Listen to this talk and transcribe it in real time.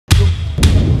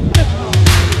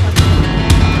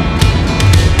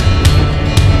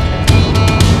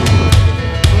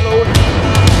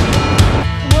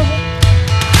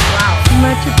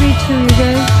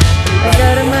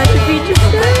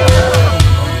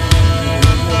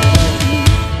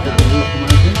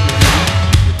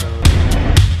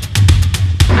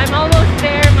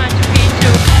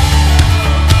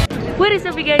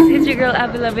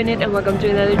Avelovinit and welcome to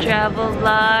another travel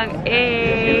vlog.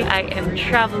 Hey, I am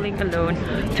traveling alone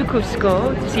to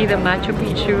Cusco to see the Machu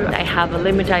Picchu. I have a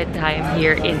limited time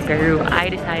here in Peru. I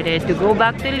decided to go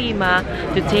back to Lima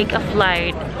to take a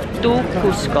flight to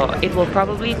Cusco. It will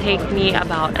probably take me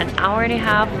about an hour and a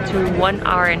half to 1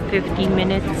 hour and 15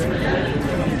 minutes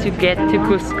to get to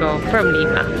Cusco from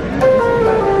Lima.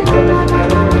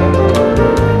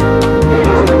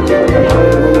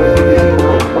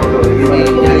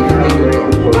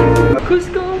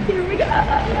 Cusco, here we go!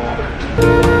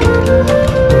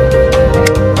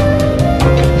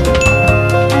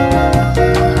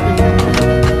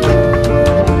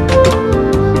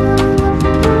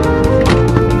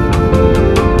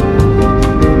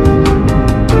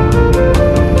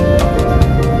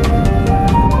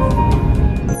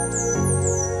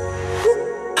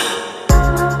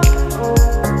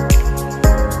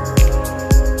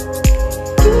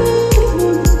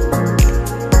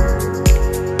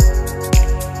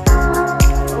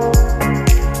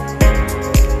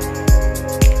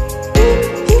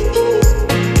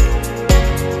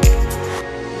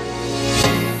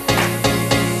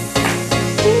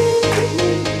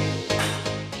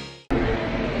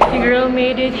 Girl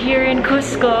made it here in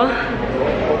Cusco.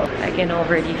 I can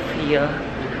already feel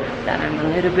that I'm a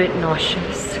little bit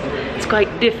nauseous. It's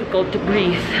quite difficult to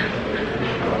breathe.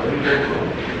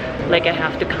 Like I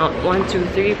have to count 1, 2,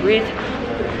 3, breathe.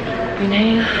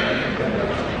 Inhale,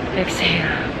 exhale.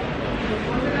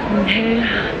 Inhale,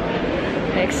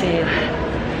 exhale.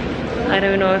 I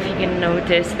don't know if you can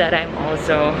notice that I'm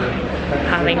also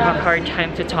having a hard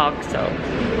time to talk, so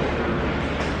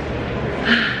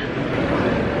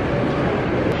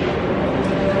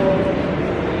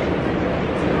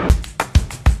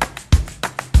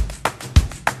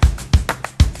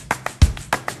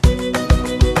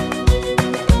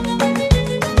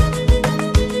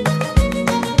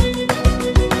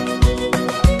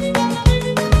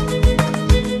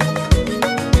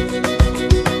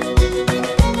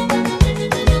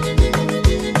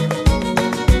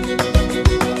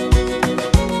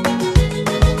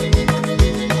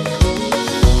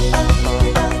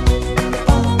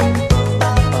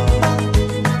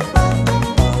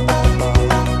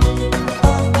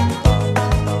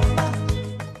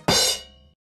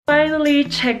finally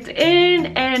checked in,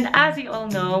 and as you all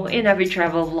know, in every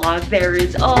travel vlog there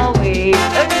is always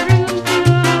a room tour.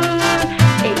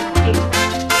 Hey, hey.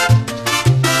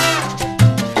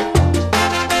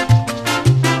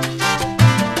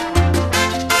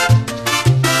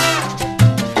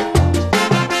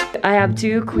 I have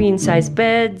 2 queen-size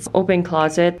beds, open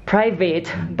closet,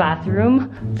 private bathroom.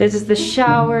 This is the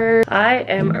shower. I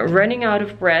am running out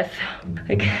of breath.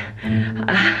 Like,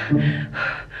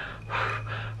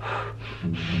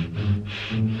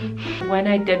 when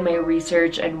I did my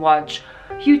research and watched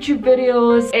YouTube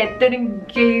videos, it didn't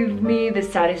give me the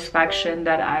satisfaction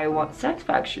that I want.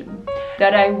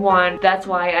 That's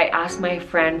why I asked my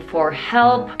friend for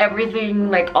help. Everything,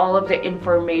 like all of the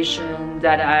information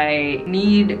that I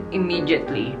need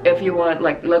immediately. If you want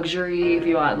like luxury, if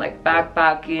you want like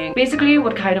backpacking, basically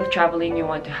what kind of traveling you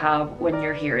want to have when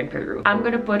you're here in Peru. I'm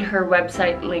gonna put her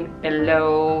website link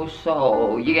below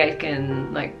so you guys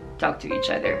can like talk to each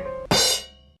other.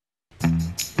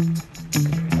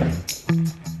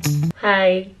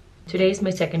 Hi! Today is my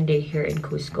second day here in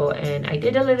Cusco and I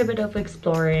did a little bit of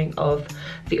exploring of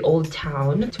the old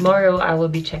town. Tomorrow I will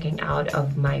be checking out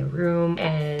of my room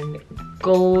and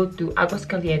go to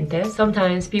Aguascalientes.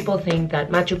 Sometimes people think that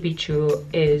Machu Picchu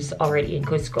is already in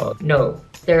Cusco. No,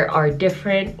 there are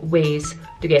different ways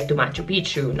to get to Machu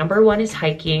Picchu. Number 1 is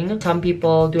hiking. Some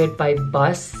people do it by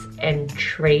bus and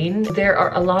train. There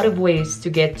are a lot of ways to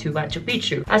get to Machu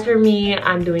Picchu. As for me,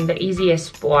 I'm doing the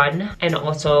easiest one and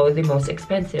also the most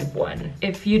expensive one.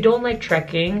 If you don't like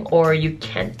trekking or you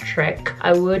can't trek,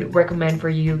 I would recommend for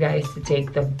you guys to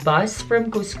take the bus from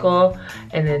Cusco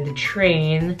and then the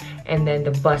train and then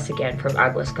the bus again from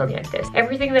Aguascalientes.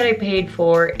 Everything that I paid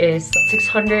for is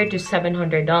 $600 to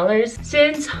 $700.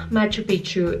 Since Machu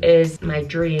Picchu is my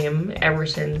dream ever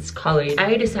since college,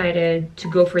 I decided to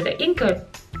go for the Inca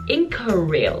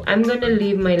rail. I'm gonna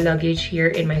leave my luggage here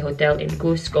in my hotel in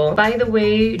Cusco. By the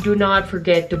way, do not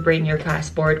forget to bring your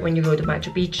passport when you go to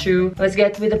Machu Picchu. Let's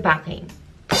get with the packing.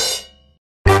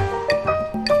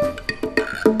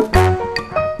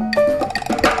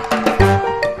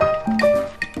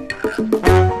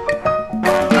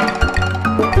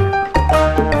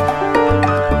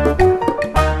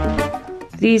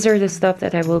 These are the stuff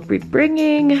that I will be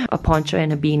bringing. A poncho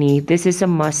and a beanie. This is a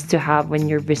must to have when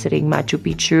you're visiting Machu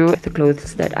Picchu. The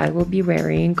clothes that I will be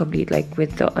wearing, complete like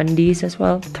with the undies as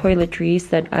well. Toiletries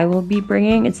that I will be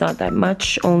bringing. It's not that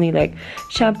much, only like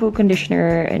shampoo,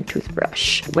 conditioner, and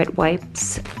toothbrush. Wet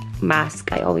wipes.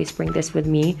 Mask. I always bring this with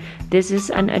me. This is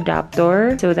an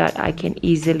adapter so that I can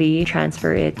easily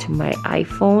transfer it to my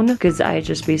iPhone, because I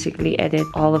just basically edit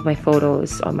all of my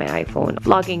photos on my iPhone.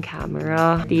 Vlogging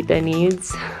camera. Tita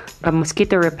needs a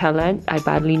mosquito repellent. I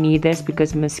badly need this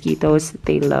because mosquitoes,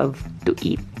 they love to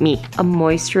eat me. A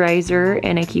moisturizer,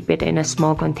 and I keep it in a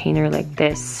small container like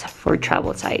this for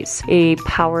travel size. A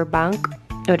power bank.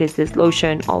 What is this?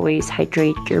 Lotion. Always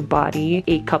hydrate your body.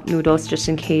 8 cup noodles just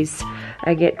in case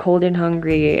I get cold and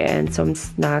hungry, and some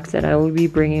snacks that I will be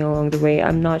bringing along the way.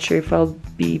 I'm not sure if I'll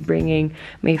be bringing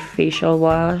my facial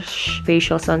wash,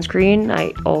 facial sunscreen.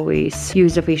 I always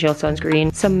use the facial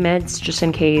sunscreen. Some meds just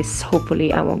in case.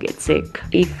 Hopefully I won't get sick.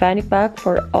 A fanny pack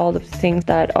for all of the things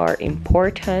that are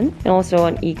important, and also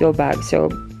an eco bag.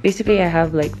 So basically I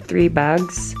have like 3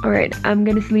 bags. Alright, I'm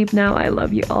gonna sleep now. I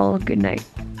love you all. Good night.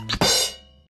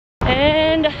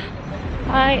 And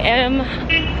I am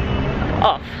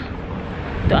off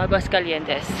to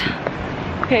Aguascalientes.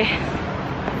 Okay,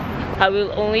 I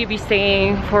will only be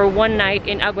staying for 1 night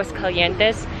in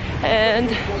Aguascalientes, and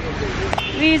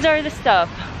these are the stuff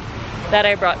that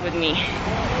I brought with me.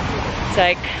 It's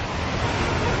like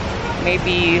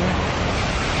maybe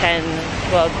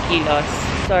 10-12 kilos.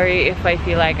 Sorry if I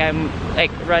feel like I'm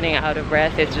like running out of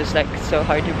breath. It's just like so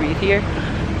hard to breathe here.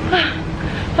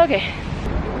 Okay.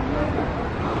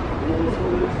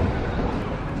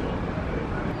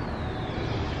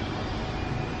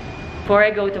 Before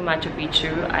I go to Machu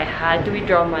Picchu, I had to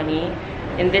withdraw money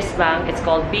in this bank. It's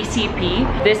called BCP.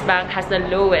 This bank has the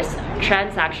lowest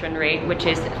transaction rate, which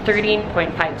is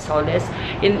 13.5 soles.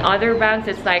 In other banks,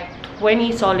 it's like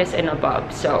 20 soles and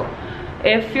above. So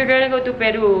if you're gonna go to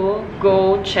Peru,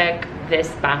 go check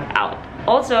this bank out.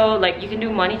 Also, like, you can do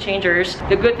money changers.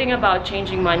 The good thing about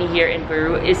changing money here in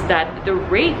Peru is that the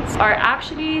rates are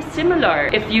actually similar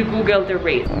if you Google the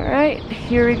rate. All right,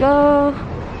 here we go.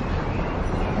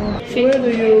 Where do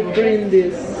you bring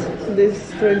these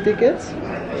train tickets?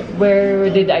 Where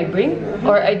did I bring?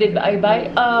 Or I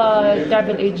buy a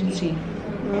travel agency.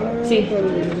 See.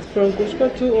 From Cusco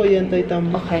to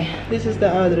Ollantaytambo. Okay. This is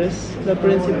the address, the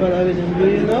principal avenue. Do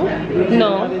you know?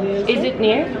 No. Is it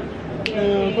near?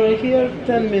 From here,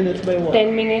 10 minutes by walk.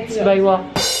 10 minutes by walk.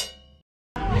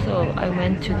 So I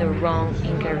went to the wrong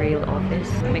Inca Rail office.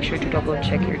 Make sure to double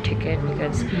check your ticket,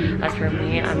 because as for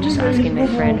me, I'm just asking my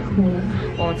friend who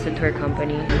owns the tour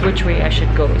company which way I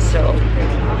should go. So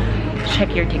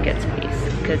check your tickets please,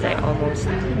 because I almost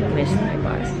missed my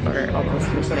bus, or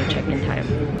almost missed my check-in time.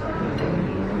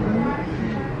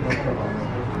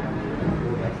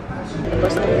 The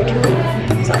bus number 2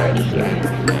 is already here.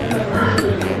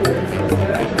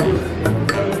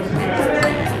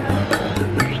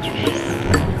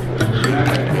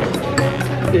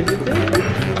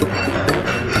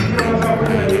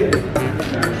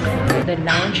 The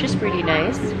lounge is pretty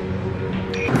nice.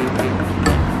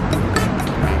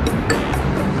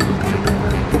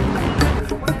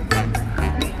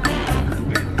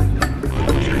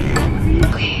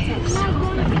 Okay, so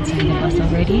I'm inside the bus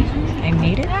already. I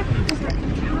made it.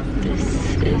 This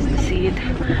is the seat.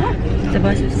 The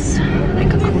bus is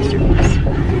like a coaster bus.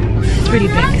 It's pretty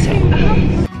big, so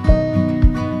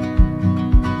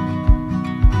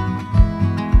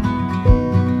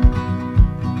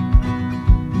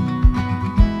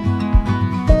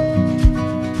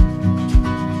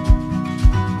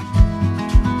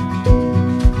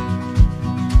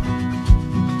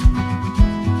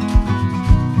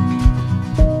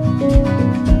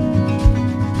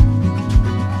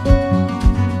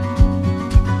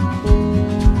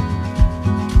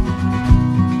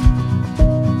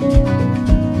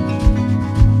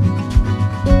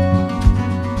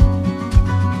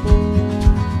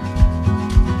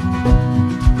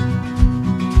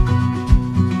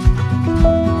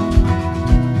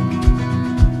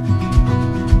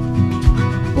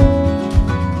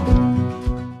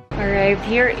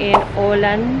here in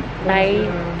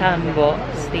Ollantaytambo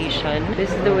station. This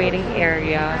is the waiting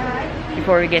area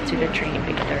before we get to the train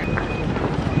later.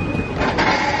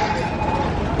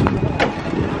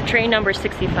 Train number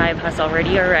 65 has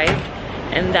already arrived,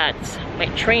 and that's my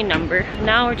train number.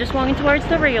 Now we're just walking towards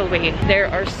the railway. There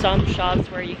are some shops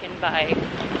where you can buy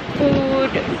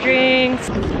food, drinks.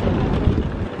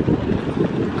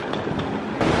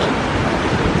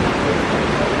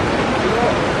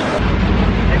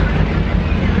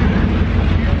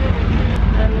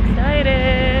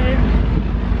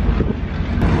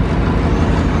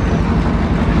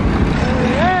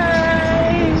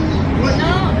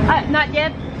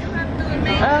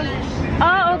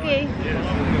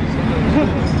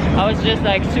 just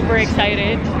like super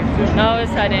excited. All of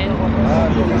a sudden,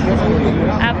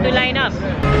 I have to line up.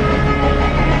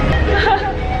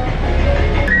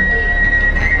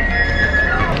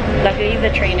 Luckily, the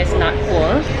train is not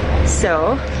full,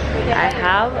 so I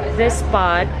have this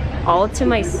spot all to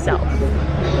myself.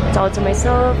 It's all to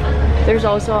myself. There's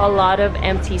also a lot of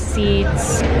empty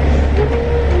seats.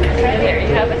 And there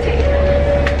you have a table.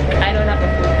 I don't have a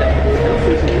food though.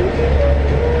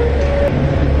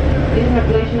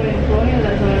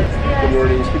 Good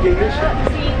morning, you speak English?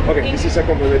 Okay, this is a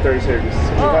complimentary service. We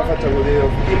have a tabuleo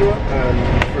of quinoa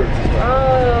and fruits as well.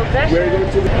 Oh, that's We're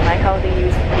going to... I like how they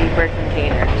use paper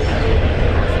containers.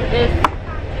 This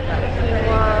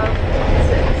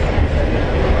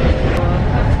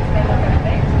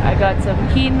I got some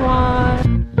quinoa.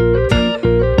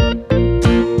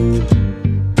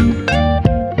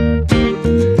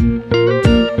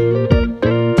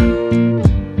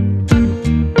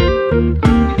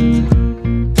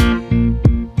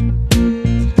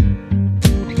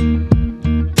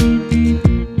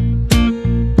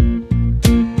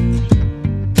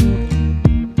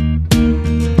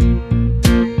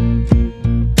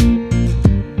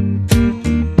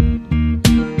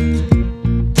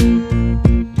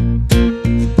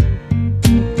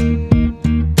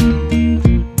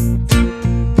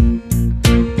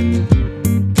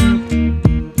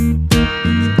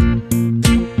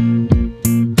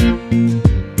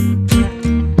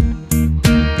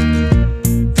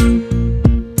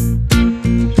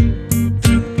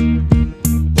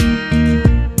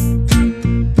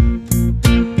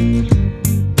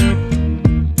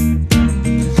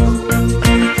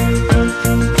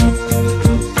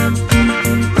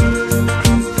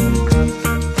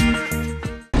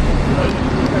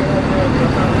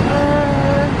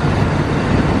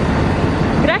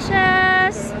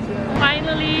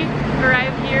 Finally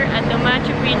arrived here at the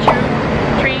Machu Picchu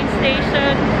train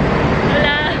station.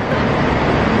 Hola!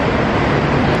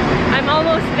 I'm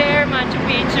almost there, Machu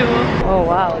Picchu. Oh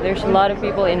wow, there's a lot of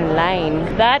people in line.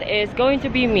 That is going to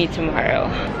be me tomorrow.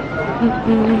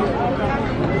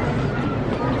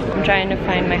 I'm trying to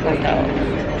find my hotel.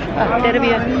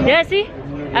 Yeah, sí?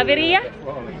 Avería?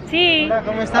 Sí.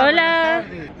 Hola.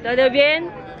 ¿Todo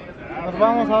bien? Nos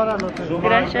vamos ahora al hotel.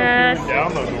 Gracias.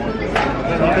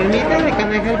 Permítame,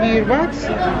 can I help you your bags?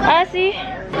 Ah, sí.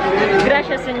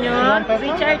 Gracias, señor.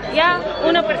 Richard, ya,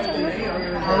 una persona.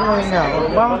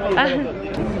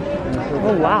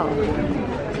 Oh, wow.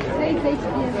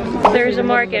 There's a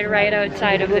market right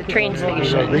outside of the train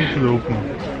station.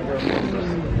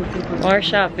 More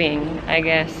shopping, I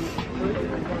guess.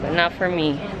 But not for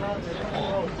me.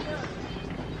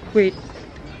 Wait.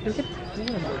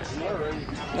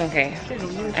 Okay.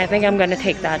 I think I'm gonna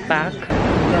take that back.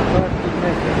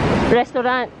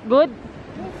 Restaurant, good?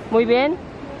 Muy bien?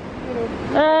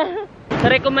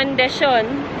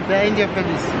 Recommendation. The Angel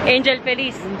Feliz. Angel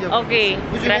Feliz. Okay.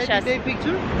 Would you like to Gracias. take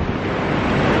picture?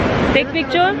 Take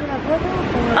picture?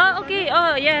 Oh, okay.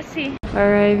 Oh, yeah, see.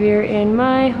 Alright, we're in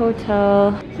my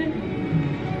hotel.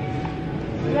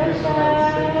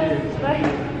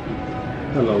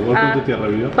 Hello, welcome to Tierra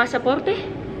Viva. ¿Pasaporte?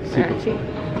 Sí, Sí.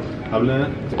 ¿Habla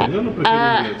español o prefiere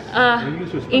inglés?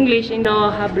 English or Spanish? English. No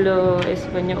hablo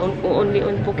español. Only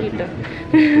un poquito.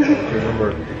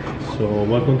 Remember. So,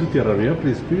 welcome to Tierra Viva.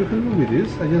 Please, could you help me with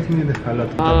this? I just need the halal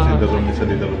tabs in the room. It's a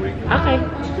little weak. Okay.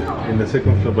 In the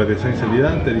second floor by the same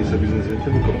salida, there is a business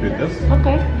center with computers.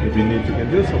 Okay. If you need to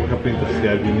get this, we have printers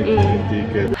here. If you need to print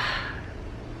ticket.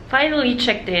 Finally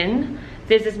checked in.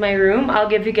 This is my room. I'll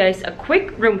give you guys a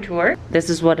quick room tour. This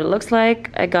is what it looks like.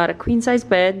 I got a queen size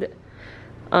bed.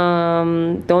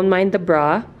 Don't mind the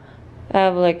bra. I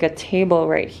have like a table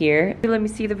right here. Let me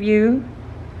see the view.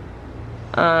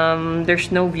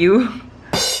 There's no view.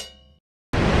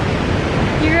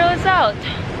 Here is out.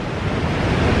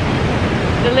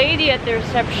 The lady at the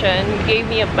reception gave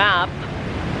me a map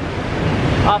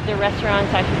of the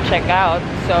restaurants I should check out,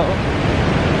 so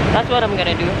that's what I'm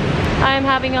gonna do. I'm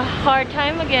having a hard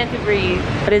time again to breathe.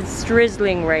 But it's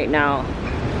drizzling right now.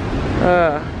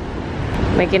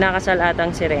 May kinakasal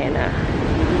atang sirena.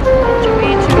 Machu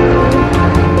Picchu.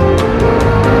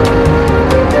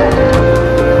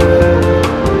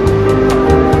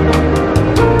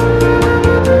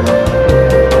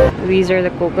 These are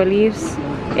the coca leaves.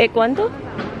 ¿Cuánto?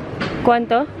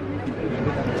 ¿Cuánto?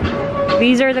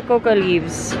 These are the coca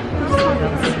leaves.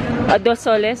 $2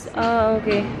 soles? Ah,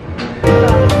 okay.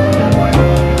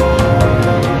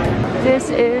 This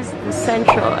is the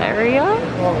central area.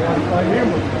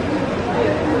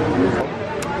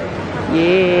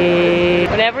 Yay!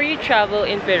 Whenever you travel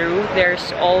in Peru,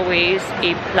 there's always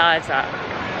a plaza.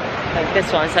 Like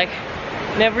this one. It's like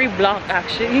in every block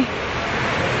actually.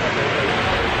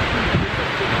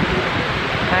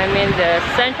 I'm in the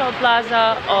Central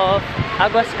Plaza of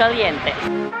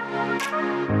Aguascalientes.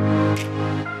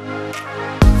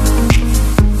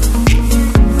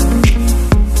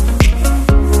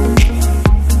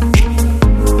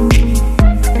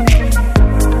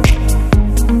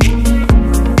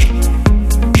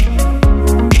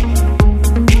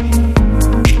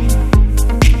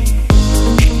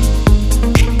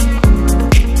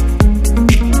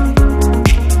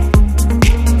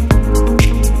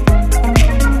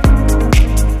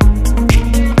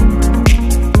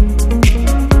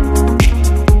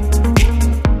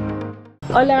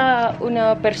 Hola,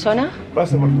 una persona.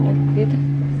 Pasa por favor. Dito.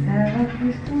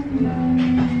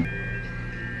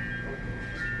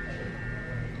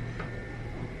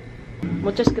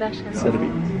 Muchas gracias. Serví.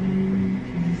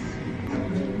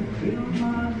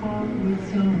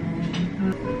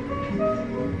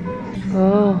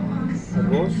 Oh,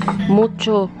 Arroz.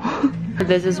 mucho.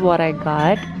 This is what I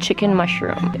got. Chicken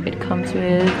mushroom. It comes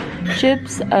with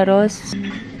chips, arroz.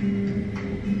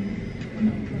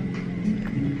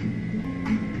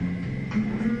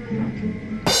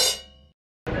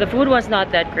 The food was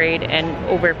not that great and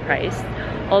overpriced,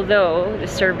 although the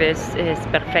service is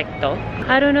perfecto.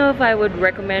 I don't know if I would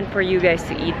recommend for you guys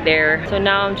to eat there. So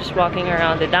now I'm just walking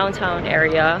around the downtown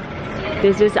area.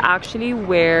 This is actually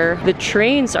where the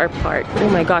trains are parked. Oh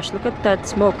my gosh, look at that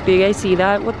smoke. Do you guys see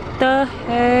that? What the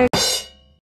heck?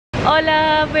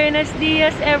 Hola, buenos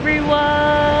dias everyone!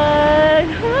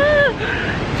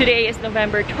 Today is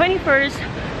November 21st,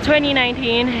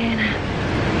 2019 and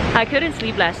I couldn't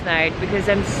sleep last night because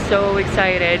I'm so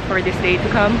excited for this day to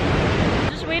come.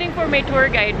 Just waiting for my tour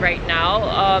guide right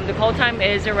now. The call time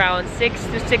is around 6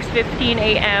 to 6:15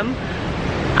 a.m.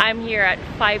 I'm here at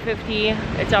 5:50.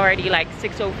 It's already like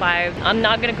 6:05. I'm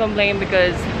not gonna complain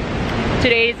because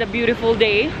today is a beautiful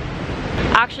day.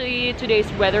 Actually,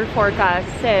 today's weather forecast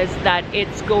says that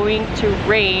it's going to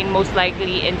rain most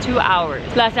likely in 2 hours.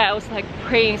 Last night I was like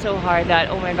praying so hard that,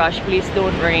 oh my gosh, please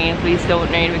don't rain,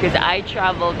 because I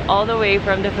traveled all the way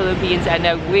from the Philippines and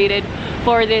I waited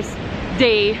for this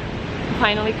day to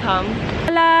finally come.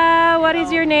 Hello, what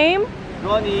is your name?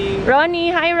 Ronnie.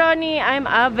 Ronnie. Hi Ronnie, I'm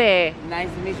Ave. Nice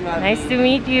to meet you, Ave. Nice to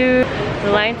meet you.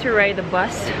 The line to ride the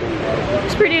bus.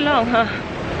 It's pretty long, huh?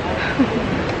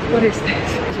 What is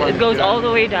this? It goes all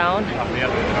the way down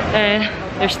and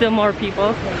there's still more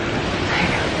people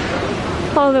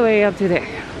all the way up to there.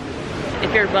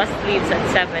 If your bus leaves at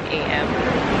 7 a.m.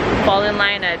 fall in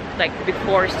line at like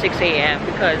before 6 a.m.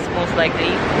 because most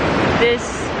likely this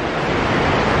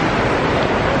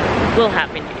will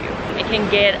happen to you. It can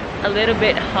get a little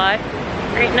bit hot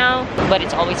right now, but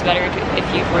it's always better if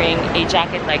you bring a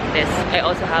jacket like this. I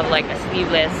also have like a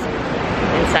sleeveless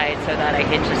inside so that I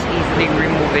can just easily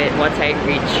remove it once I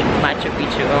reach Machu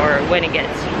Picchu or when it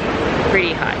gets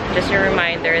pretty hot. Just a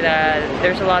reminder that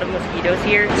there's a lot of mosquitoes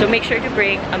here, so make sure to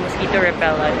bring a mosquito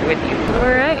repellent with you.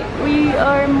 Alright, we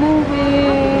are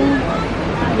moving.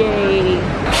 Yay.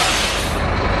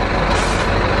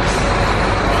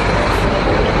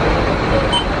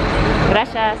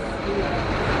 Gracias.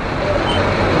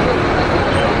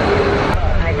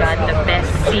 I got the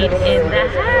best seat in the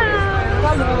house.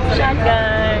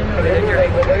 Shotgun.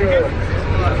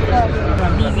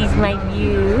 This is my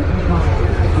view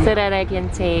so that I can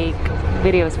take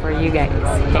videos for you guys.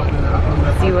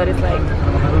 See what it's like.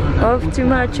 Off to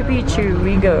Machu Picchu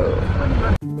we go.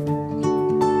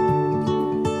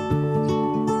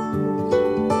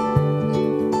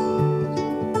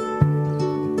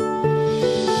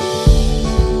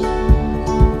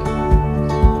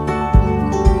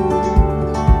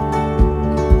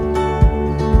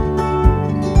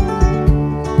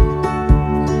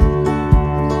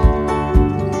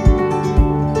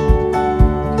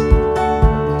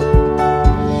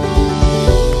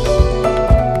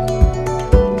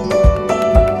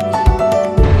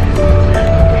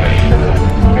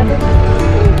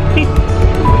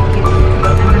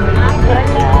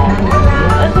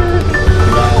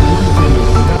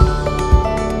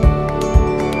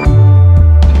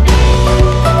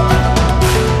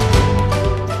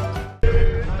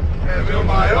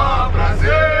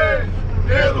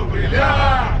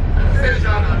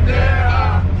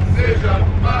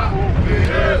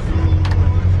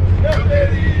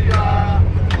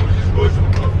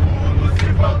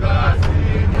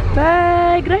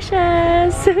 Bye,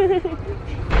 gracias.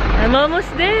 I'm almost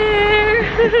there.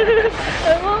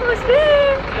 I'm almost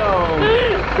there.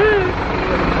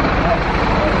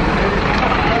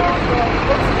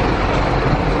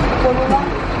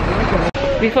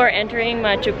 Before entering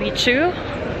Machu Picchu,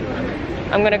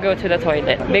 I'm gonna go to the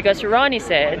toilet because Ronnie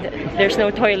said there's no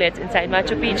toilets inside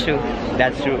Machu Picchu.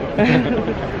 That's true.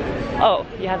 Oh,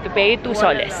 you have to pay 2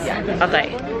 soles.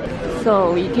 Okay.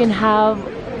 So you can have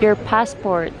your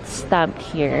passport stamped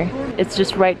here. It's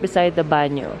just right beside the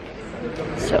banyo.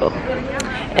 So,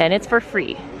 and it's for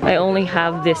free. I only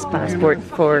have this passport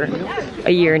for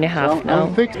a year and a half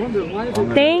now.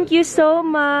 Thank you so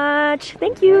much.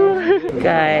 Thank you.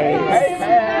 Guys,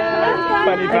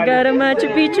 I got a Machu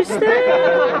Picchu stamp.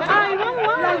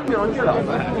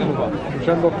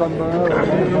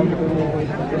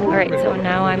 Alright, so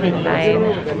now I'm in line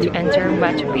to enter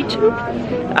Machu Picchu.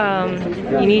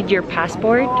 You need your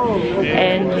passport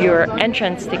and your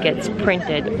entrance tickets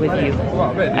printed with you.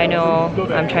 I know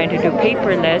I'm trying to do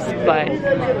paperless, but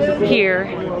here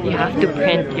you have to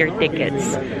print your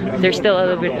tickets. They're still a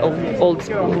little bit old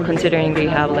school considering they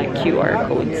have like QR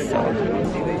codes. So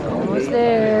almost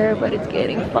there, but it's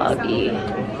getting foggy.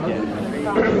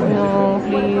 No,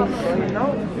 please.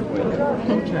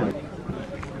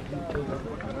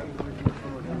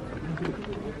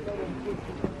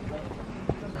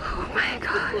 Oh my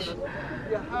gosh.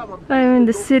 I'm in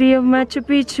the city of Machu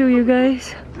Picchu, you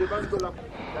guys.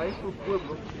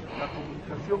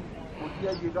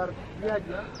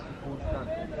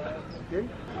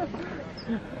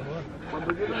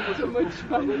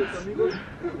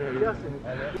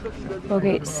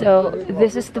 Okay, so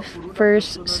this is the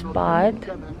first spot.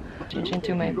 Change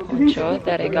into my poncho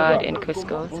that I got in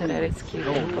Cusco so that it's cute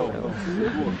in photos.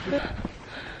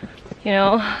 You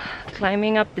know,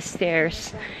 climbing up the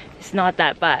stairs is not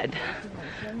that bad.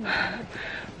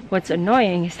 What's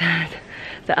annoying is that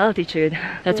the altitude.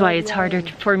 That's why it's harder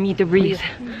for me to breathe.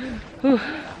 Whew.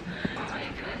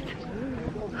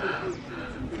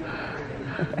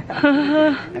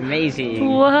 Amazing.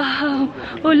 Wow.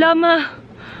 Oh, llama.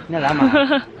 No,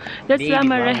 llama. That's Big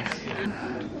llama, ones. right?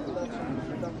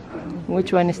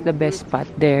 Which one is the best spot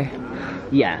there?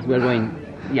 Yeah, we're going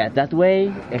that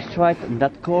way, straight in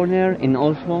that corner, and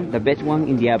also the best one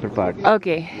in the upper part.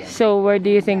 Okay, so where do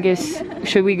you think is...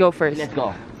 Should we go first? Let's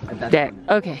go. There.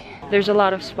 Okay. There's a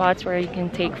lot of spots where you can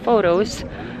take photos,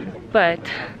 but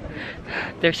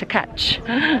there's a catch.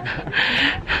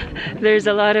 There's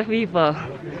a lot of people.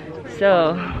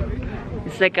 So,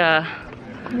 it's like a...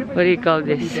 What do you call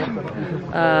this?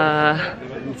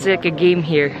 It's like a game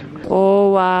here.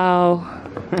 Oh, wow.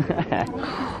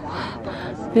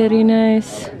 Very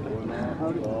nice.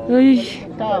 Uy.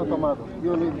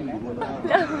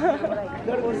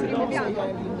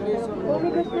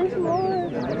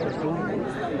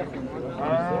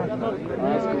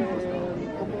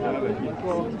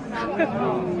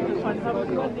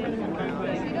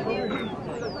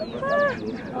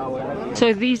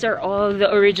 So these are all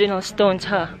the original stones,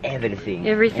 huh? Everything.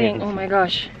 Everything. Oh my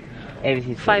gosh.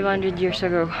 Everything. 500 years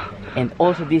ago. And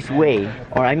also this way,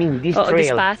 or I mean this trail.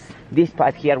 This path? This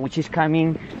path here, which is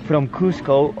coming from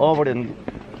Cusco over the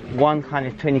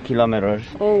 120 kilometers.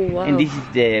 Oh wow. And this is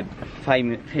the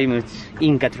famous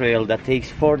Inca trail that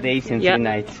takes 4 days and 3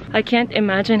 nights. I can't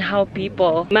imagine how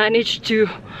people managed to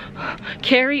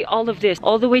carry all of this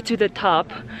all the way to the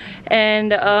top.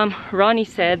 And Ronnie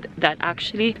said that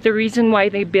actually the reason why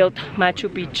they built Machu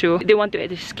Picchu, they want to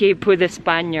escape with the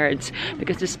Spaniards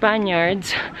because the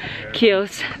Spaniards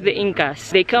kills the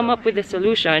Incas. They come up with a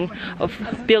solution of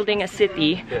building a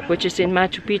city which is in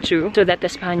Machu Picchu so that the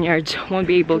Spaniards won't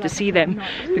be able to see them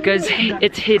because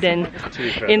it's hidden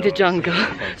in the jungle.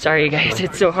 Sorry guys,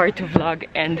 it's so hard to vlog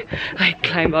and like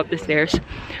climb up the stairs.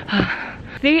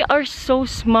 They are so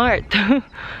smart.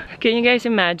 Can you guys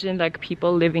imagine like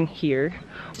people living here?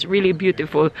 It's really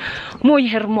beautiful. Muy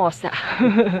hermosa.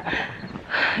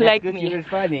 Like me.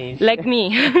 Like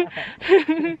me.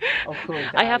 Of course,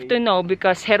 I have to know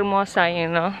because hermosa, you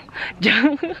know.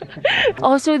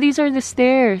 Also, these are the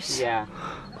stairs. Yeah.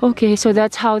 Okay, so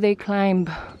that's how they climb.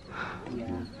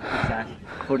 Exactly.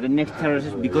 For the next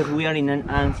terraces, because we are in an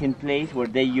ancient place where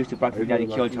they used to practice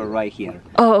agriculture right here.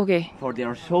 Oh, okay. For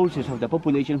the sources of the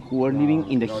population who are living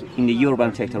in the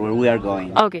urban sector where we are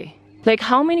going. Okay. Like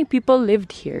how many people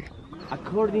lived here?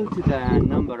 According to the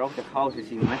number of the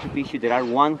houses in Machu Picchu, there are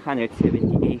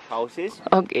 178 houses.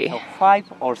 Okay. So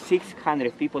 500 or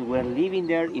 600 people were living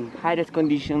there in high-rise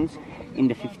conditions in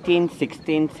the 15th,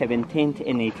 16th, 17th,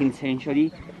 and 18th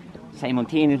century,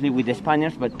 simultaneously with the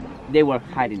Spaniards, but they were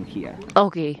hiding here.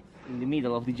 Okay. In the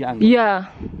middle of the jungle. Yeah.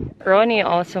 Ronnie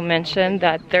also mentioned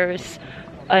that there's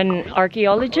an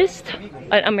archaeologist,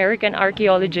 an American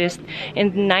archaeologist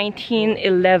in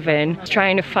 1911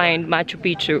 trying to find Machu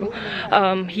Picchu.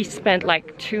 He spent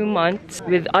like 2 months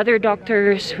with other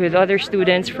doctors, with other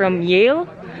students from Yale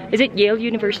is it Yale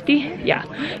University? Yeah.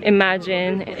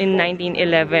 Imagine in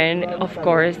 1911, of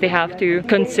course, they have to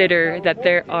consider that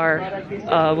there are,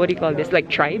 what do you call this? Like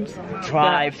tribes?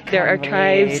 Tribes, There are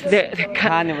tribes,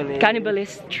 cannibalists,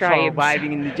 cannibalist tribes.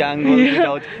 surviving in the jungle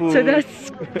without food. So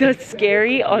that's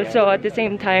scary. Also, at the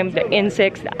same time, the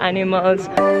insects, the animals.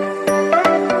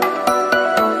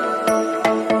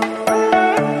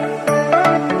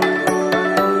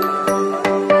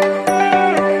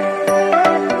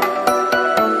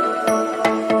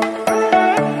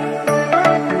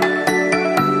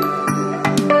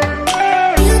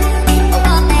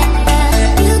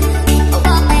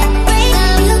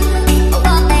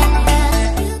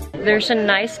 There's a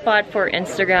nice spot for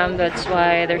Instagram. That's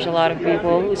why there's a lot of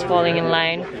people who's falling in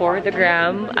line for the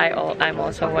gram. I'm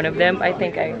also one of them. I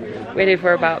think I waited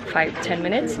for about 5-10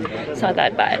 minutes. It's not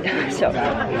that bad. So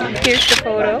here's the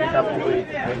photo.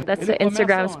 That's the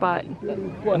Instagram spot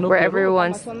where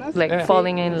everyone's like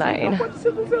falling in line.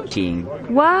 Chin.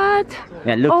 What?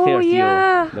 Yeah, look Oh, first,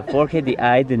 yeah. you. The forehead, the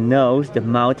eye, the nose, the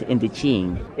mouth, and the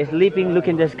chin. Sleeping, look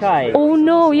in the sky. Oh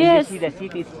no, And yes. you see the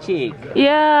city's cheek.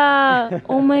 Yeah.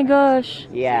 Oh my gosh.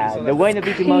 Yeah, the Huayna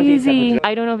Picchu Mountain is Crazy. a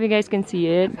I don't know if you guys can see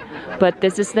it, but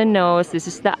this is the nose, this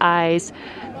is the eyes,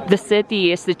 the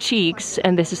city is the cheeks,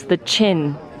 and this is the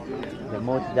chin. the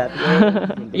mouth that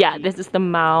way. Yeah, this is the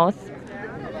mouth.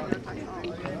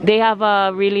 They have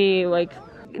a really like,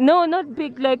 no, not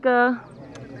big, like a,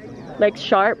 like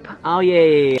sharp. Oh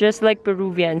yeah. Just like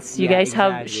Peruvians, you Yeah, guys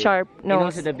have exactly. sharp And nose.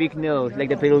 also the big nose, like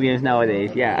the Peruvians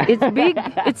nowadays. Yeah. It's big,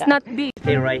 it's not big.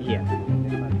 Stay right here.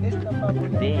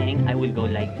 Then I will go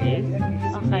like this.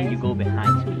 Okay. You go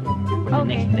behind me for the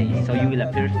Okay. next place. So you will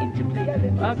appear into place.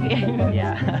 Okay.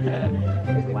 Yeah.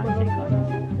 1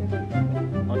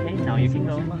 second. Okay, now you can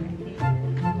go.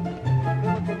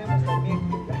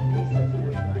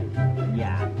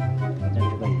 Yeah. That's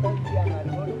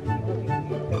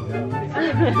right.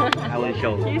 I will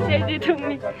show. You said it to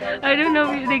me. I don't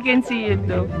know if they can see it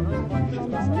though.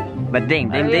 But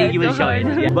then yeah, you will it's show so it.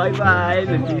 hard. Yeah. Bye bye.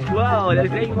 Wow, that's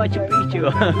very Machu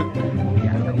Picchu.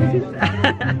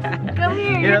 Come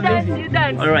here, You know, this- you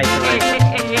dance. All right, all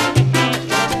right.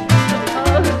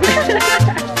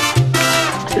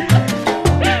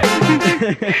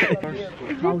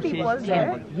 Houses,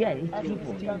 yeah, it's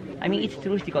people. I mean, it's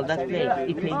touristical, that place.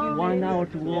 It takes 1 hour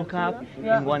to walk up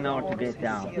and 1 hour to get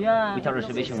down. Yeah. With a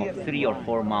reservation of 3 or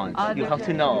 4 months. You have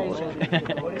to know.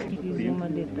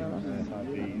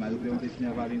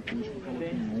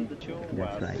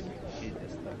 That's right.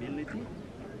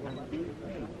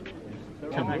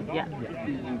 Yeah.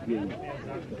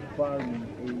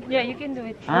 Yeah, you can do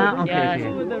it. Ah, okay, Yeah.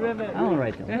 okay. With the ribbon. Oh,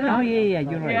 right. Oh, yeah,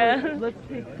 you're right. Yeah. Let's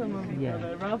take some of Yeah.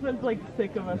 Rafa's like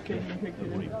sick of us taking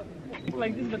pictures. It's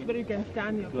like this, but you can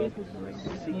stand your faces like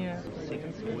this. Yeah.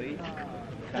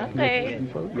 Okay.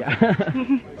 Yeah.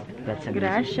 That's amazing.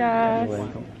 Gracias.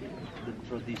 Welcome.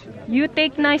 You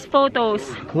take nice photos.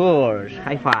 Of course.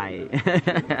 High five.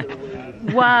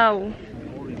 Wow.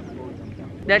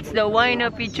 That's the Huayna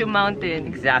Picchu Mountain.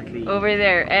 Exactly. Over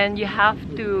there. And you have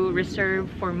to reserve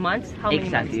for months. How many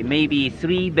Exactly. months? Maybe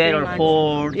 3 bed 3 or months.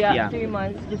 4. Yeah, 3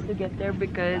 months just to get there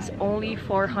because only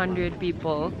 400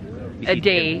 people a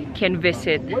day can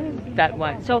visit that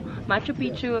one. So Machu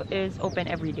Picchu is open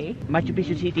every day. Machu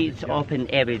Picchu City is open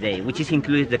every day, which is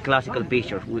included the classical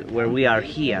pictures where we are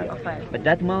here. Okay. But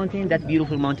that mountain, that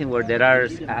beautiful mountain where there are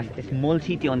a small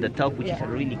city on the top, which is a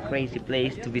really crazy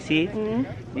place to visit,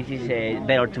 this is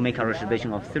better to make a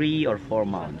reservation of 3 or 4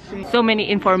 months. So many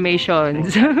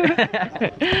informations.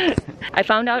 I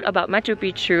found out about Machu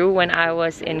Picchu when I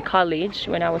was in college,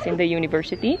 when I was in the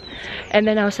university. And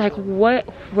then I was like, what?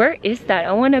 Where is that?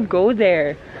 I want to go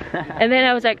there. And then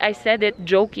I was like, I said it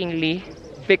jokingly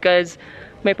because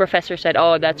my professor said,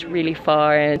 oh, that's really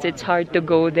far and it's hard to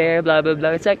go there, blah, blah, blah.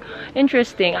 It's like,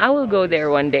 interesting. I will go there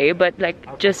one day, but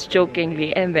like just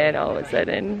jokingly. And then all of a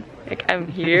sudden, like I'm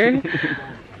here.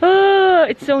 Oh,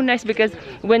 it's so nice because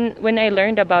when I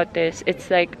learned about this, it's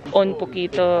like on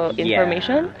poquito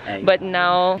information, but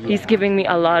now he's giving me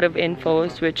a lot of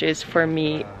infos, which is for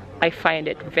me, I find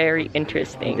it very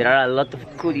interesting. There are a lot of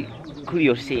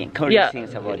curious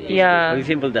things about it. Yeah. For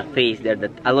example, the face there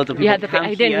that a lot of people come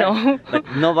I didn't here, know. but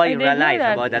nobody I didn't know realized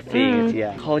that. about that face.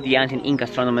 Yeah. How the ancient Inca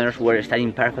astronomers were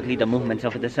studying perfectly the movements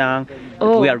of the sun.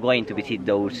 Oh. We are going to visit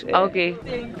those. Okay.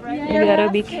 You gotta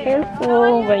be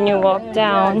careful when you walk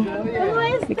down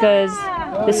because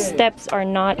the steps are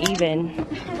not even.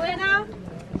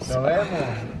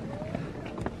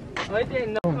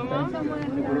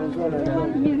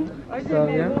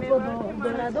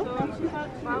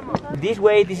 This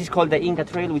way, this is called the Inca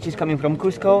Trail, which is coming from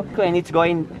Cusco, and it's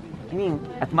going I mean,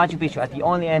 at Machu Picchu, at the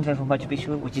only entrance of Machu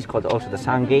Picchu, which is called also the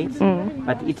Sun Gates, Mm.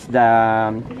 but it's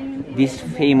this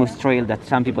famous trail that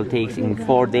some people take in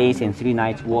 4 days and 3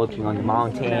 nights walking on the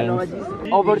mountains.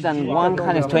 Over than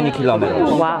 120 kilometers.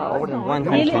 Wow. Over than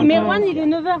 120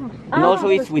 kilometers. And also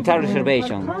it's without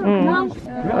reservation.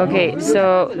 Okay,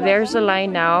 so there's a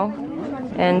line now,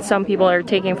 and some people are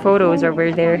taking photos over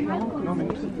there.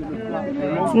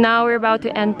 So now we're about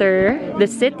to enter the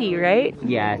city, right?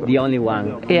 Yeah, the only one.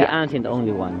 Yeah. The ancient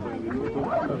only one.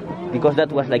 Because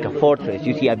that was like a fortress.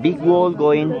 You see a big wall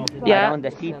going around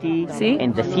the city. See?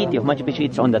 And the city of Machu Picchu,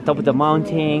 it's on the top of the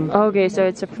mountain. Okay, so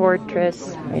it's a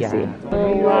fortress. I see.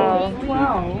 Oh, wow.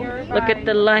 Look at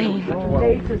the line.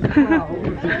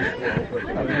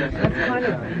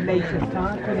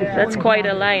 That's quite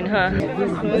a line, huh?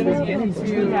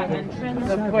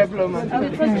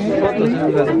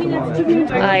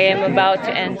 I am about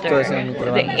to enter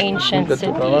the ancient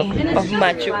city of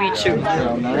Machu Picchu.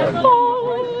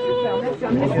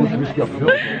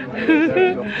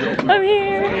 I'm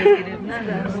here.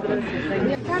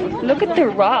 Look at the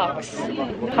rocks.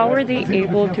 How are they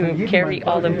able to carry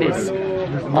all of this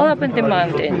all up in the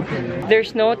mountain?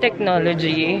 There's no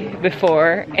technology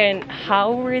before, and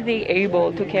how were they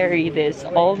able to carry this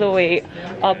all the way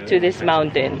up to this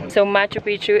mountain? So Machu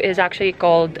Picchu is actually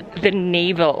called the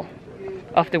navel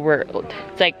of the world.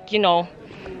 It's like, you know,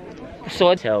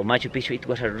 so Machu Picchu, it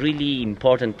was a really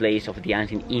important place of the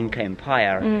ancient Inca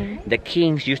Empire. The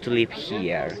kings used to live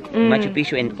here, Machu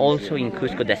Picchu, and also in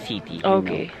Cusco, the city.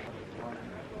 okay.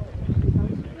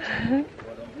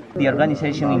 The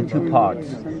organization in 2 parts: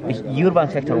 the urban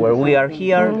sector where we are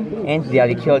here, and the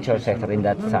agricultural sector in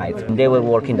that side. They were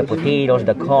working the potatoes,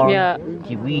 the corn,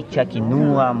 kiwicha,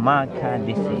 quinoa, maca,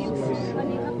 these things.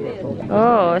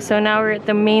 Oh, so now we're at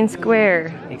the main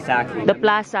square, Exactly. the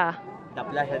plaza. The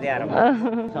Plaza de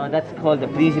Armas. So that's called the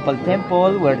principal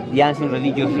temple, where the ancient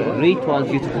religious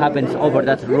rituals used to happen over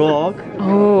that rock.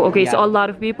 Oh, okay. So Yeah. a lot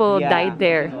of people Yeah. died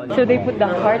there. So they put the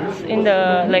hearts in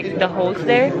the the holes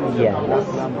there. Yeah.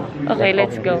 Okay,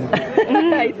 let's go.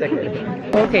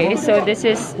 Okay, so this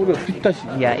is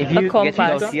Yeah, if you get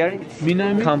compass. to here,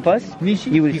 compass,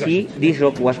 you will see this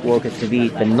rock was worked to be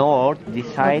the north, this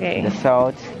side, Okay. the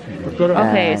south.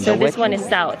 okay. and So the this west. one is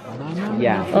south.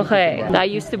 Yeah. Okay, that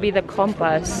used to be the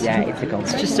compass. Yeah, it's a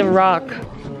compass. It's just a rock.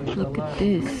 Look at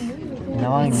this. No,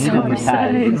 I need So to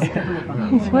decide.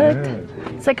 size. What?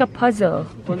 It's like a puzzle.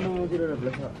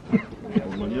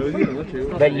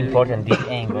 Very important these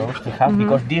angles to have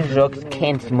because these rocks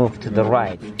can't move to the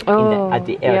right at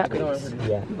the yeah. earthquakes.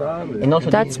 Yeah. And also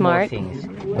That's these small smart. things.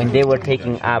 When they were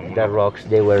taking up the rocks,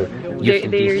 they were using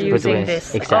They're these using protuberance.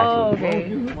 this. Exactly. Oh, okay.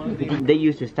 They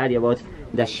used to study about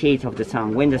the shades of the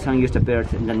sun, when the sun used to appear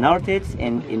in the northeast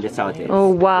and in the southeast. Oh,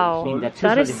 wow. In the two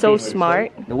That is so solstices,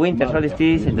 smart. The winter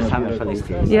solstice and the summer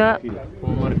solstice. Yeah,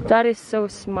 that is so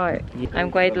smart.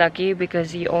 I'm quite lucky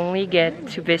because you only get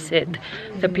to visit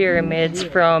the pyramids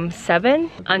from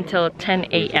 7 until 10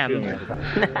 a.m.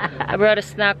 I brought a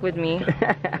snack with me.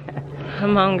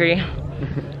 I'm hungry.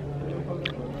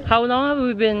 How long have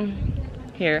we been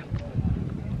here?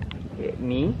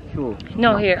 Me? Who?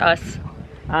 No, here, us.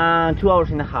 2 hours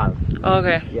and a half.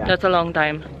 Okay, Yeah. that's a long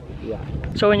time. Yeah.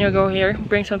 So when you go here,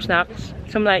 bring some snacks,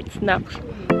 some light snacks.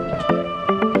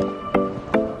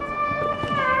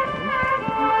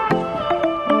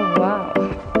 Oh, wow.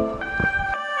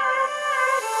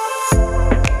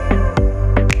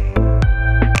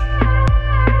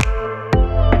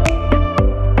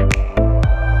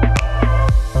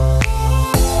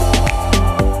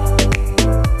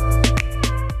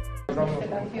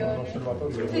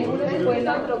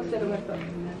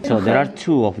 So there are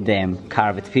 2 of them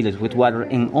carved filled with water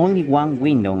and only 1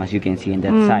 window, as you can see in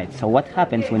that side. So what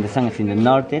happens when the sun is in the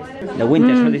northeast? The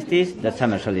winter solstice, the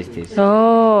summer solstice.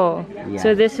 Oh, Yeah.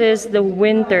 so this is the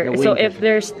winter. The So winter. if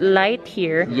there's light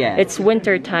here, Yeah. it's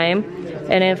winter time,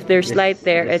 and if there's light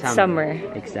there, the it's summer.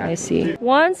 summer. Exactly. I see.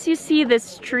 Once you see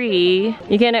this tree,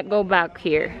 you cannot go back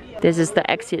here. This is the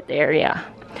exit area.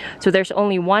 So there's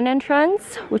only 1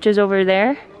 entrance, which is over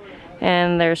there,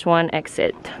 and there's 1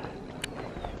 exit,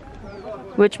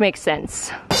 which makes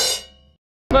sense.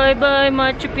 Bye bye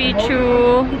Machu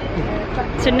Picchu.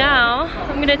 So now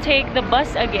I'm gonna take the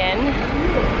bus again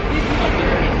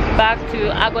back to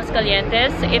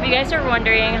Aguascalientes. If you guys are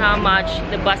wondering how much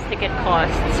the bus ticket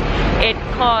costs, it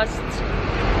costs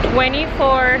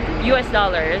 $24 US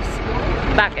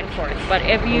back and forth. But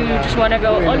if you just want to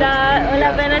go, hola,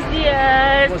 hola, buenos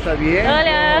dias. ¿Cómo está bien?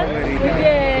 Hola, muy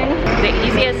bien. The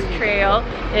easiest trail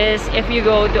is if you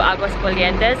go to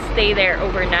Aguascalientes, stay there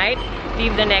overnight,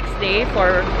 leave the next day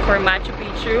for Machu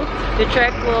Picchu. The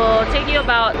trek will take you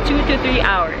about 2 to 3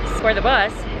 hours. For the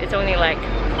bus, it's only like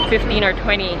 15 or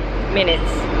 20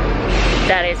 minutes.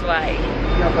 That is why.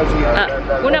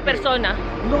 Una persona.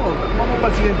 No, vamos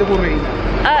para el siguiente Borreina.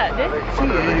 Ah, this? Sí,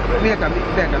 ve acá,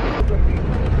 ve acá.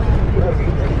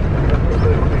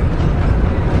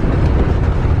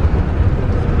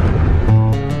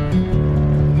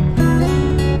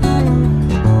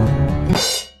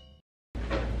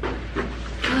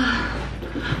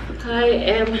 I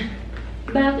am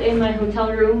back in my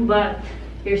hotel room, but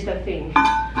here's the thing.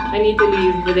 I need to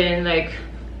leave within like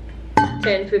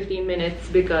 10-15 minutes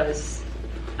because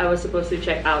I was supposed to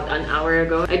check out an hour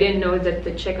ago. I didn't know that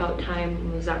the checkout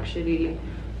time was actually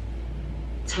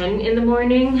 10 in the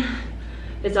morning.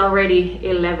 It's already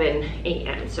 11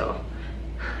 a.m. So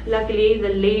luckily the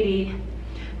lady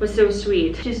was so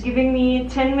sweet. She's giving me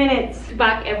 10 minutes to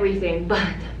pack everything, but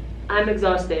I'm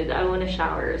exhausted. I want to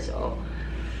shower, so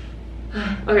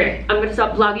okay, I'm gonna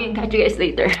stop vlogging and catch you guys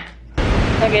later.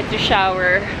 I get to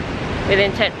shower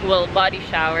within 10, well, body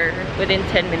shower within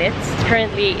 10 minutes. It's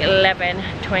currently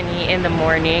 11:20 in the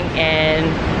morning and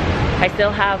I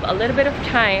still have a little bit of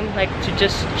time like to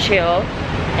just chill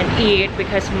and eat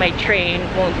because my train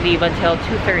won't leave until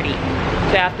 2:30.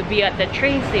 So I have to be at the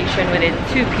train station within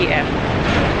 2 p.m.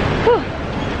 Whew.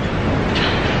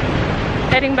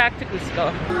 Heading back to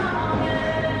Cusco.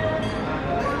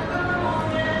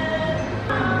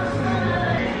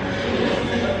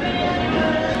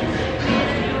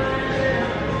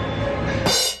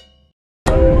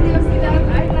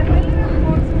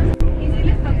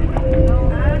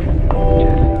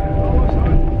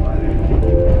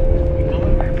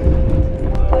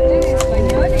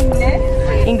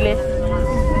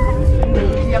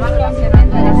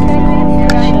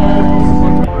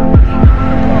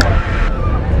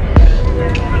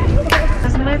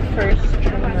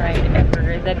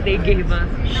 They gave us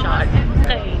a shot.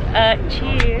 Okay,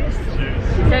 cheers.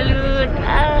 Salud.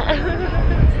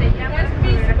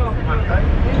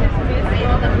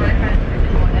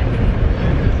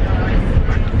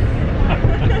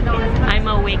 I'm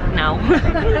awake now.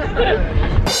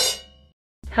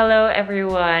 Hello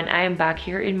everyone, I am back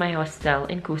here in my hostel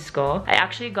in Cusco. I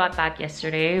actually got back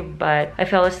yesterday, but I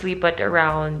fell asleep at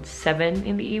around 7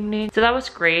 in the evening. So that was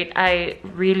great. I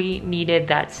really needed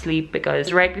that sleep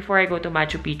because right before I go to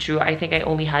Machu Picchu, I think I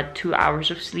only had 2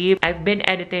 hours of sleep. I've been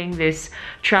editing this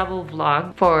travel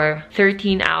vlog for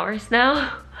 13 hours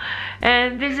now.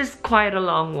 And this is quite a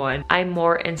long one. I'm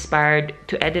more inspired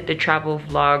to edit the travel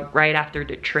vlog right after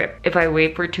the trip. If I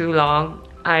wait for too long,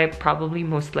 I probably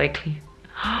most likely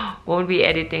won't be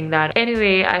editing that.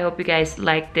 Anyway, I hope you guys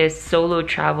like this solo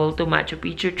travel to Machu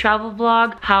Picchu travel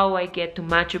vlog. How I get to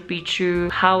Machu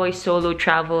Picchu, how I solo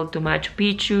travel to Machu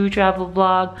Picchu travel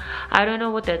vlog. I don't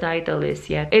know what the title is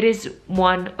yet. It is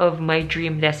one of my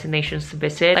dream destinations to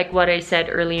visit. Like what I said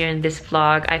earlier in this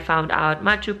vlog, I found out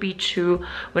Machu Picchu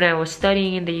when I was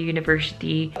studying in the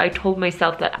university. I told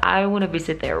myself that I want to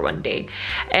visit there one day,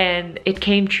 and it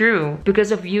came true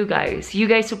because of you guys. You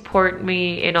guys support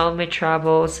me in all my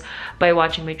travels by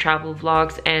watching my travel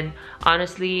vlogs, and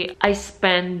honestly, I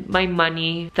spend my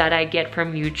money that I get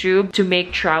from YouTube to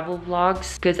make travel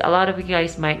vlogs because a lot of you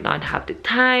guys might not have the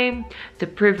time, the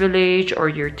privilege, or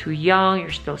you're too young, you're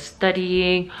still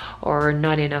studying, or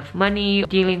not enough money,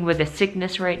 dealing with a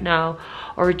sickness right now,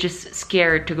 or just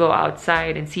scared to go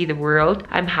outside and see the world.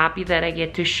 I'm happy that I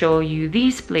get to show you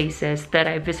these places that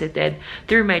I visited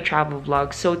through my travel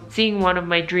vlogs. So seeing one of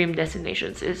my dream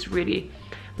destinations is really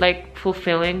like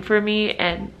fulfilling for me,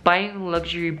 and buying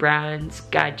luxury brands,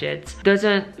 gadgets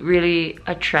doesn't really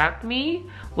attract me.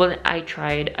 Well, I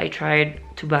tried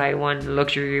to buy one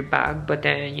luxury bag, but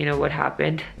then you know what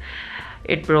happened?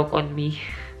 It broke on me.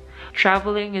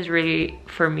 Traveling is really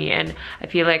for me, and I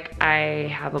feel like I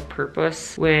have a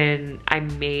purpose when I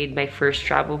made my first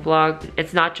travel vlog.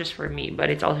 It's not just for me, but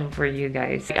it's also for you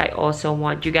guys. I also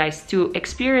want you guys to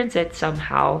experience it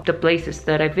somehow, the places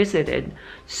that I visited.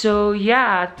 So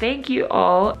yeah, thank you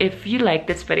all. If you like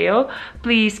this video,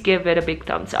 please give it a big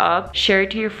thumbs up. Share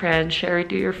it to your friends, share it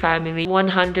to your family.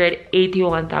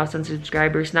 181,000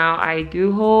 subscribers now. I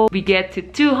do hope we get to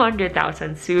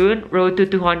 200,000 soon. Road to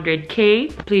 200k.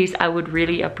 Please, I would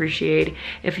really appreciate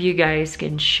if you guys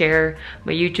can share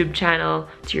my YouTube channel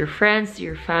to your friends, to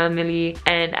your family.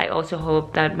 And I also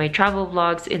hope that my travel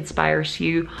vlogs inspires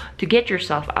you to get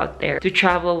yourself out there, to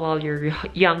travel while you're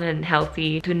young and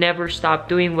healthy, to never stop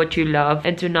doing doing what you love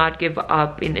and to not give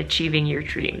up in achieving your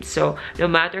dreams. So no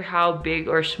matter how big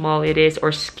or small it is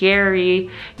or scary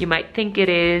you might think it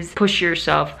is, push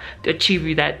yourself to achieve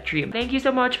that dream. Thank you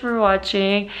so much for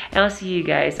watching, and I'll see you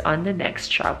guys on the next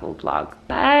travel vlog.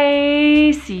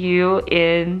 Bye! See you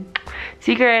in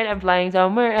Secret. I'm flying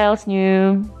somewhere else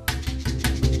new.